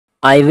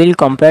I will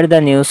compare the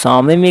new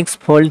Xiaomi Mix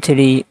Fold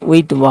 3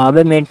 with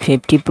Huawei Mate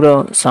 50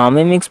 Pro.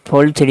 Xiaomi Mix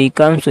Fold 3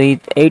 comes with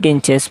 8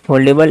 inches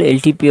foldable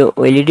LTPO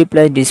OLED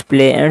plus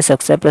display and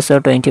success ratio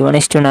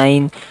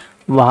 21:9.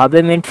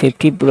 Huawei Mate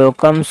 50 Pro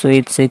comes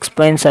with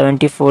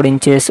 6.74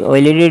 inches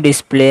OLED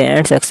display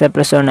and success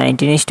ratio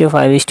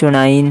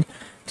 19:5:9.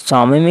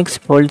 Xiaomi Mix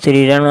Fold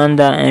 3 run on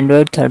the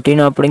Android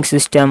 13 operating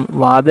system.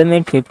 Huawei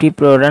Mate 50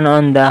 Pro run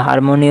on the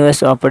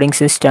HarmonyOS operating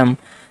system.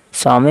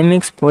 Xiaomi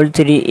Mix Fold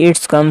 3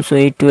 it comes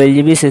with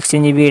 12GB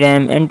 16GB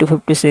RAM and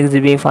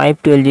 256GB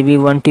 512GB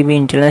 1TB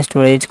internal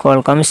storage.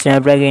 Qualcomm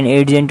Snapdragon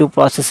 8 Gen 2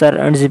 processor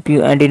and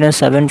GPU Adreno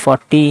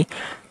 740.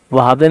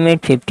 Huawei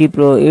Mate 50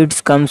 Pro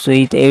it comes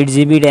with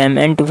 8GB RAM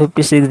and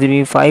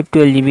 256GB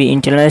 512GB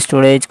internal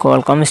storage.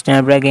 Qualcomm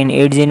Snapdragon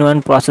 8 Gen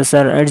 1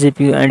 processor and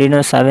GPU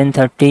Adreno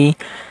 730.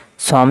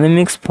 Xiaomi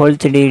Mix Fold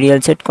 3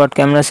 real set quad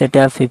camera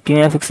setup 50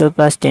 MP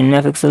plus 10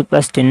 MP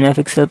plus 10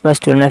 MP plus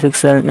 12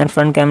 MP and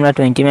front camera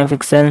 20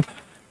 MP.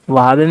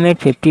 Huawei Mate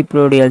 50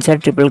 Pro real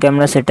set triple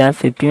camera setup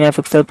 50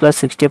 MP plus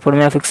 64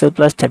 MP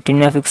plus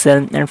 13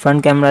 MP and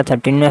front camera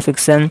 13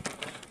 MP.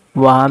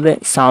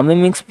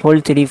 Xiaomi Mix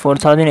Fold 3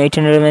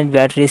 4800 mAh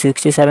battery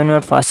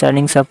 67W fast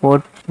charging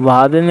support.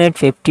 Huawei Mate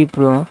 50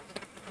 Pro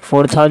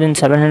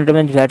 4700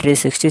 mAh battery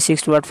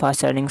 66W fast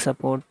charging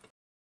support.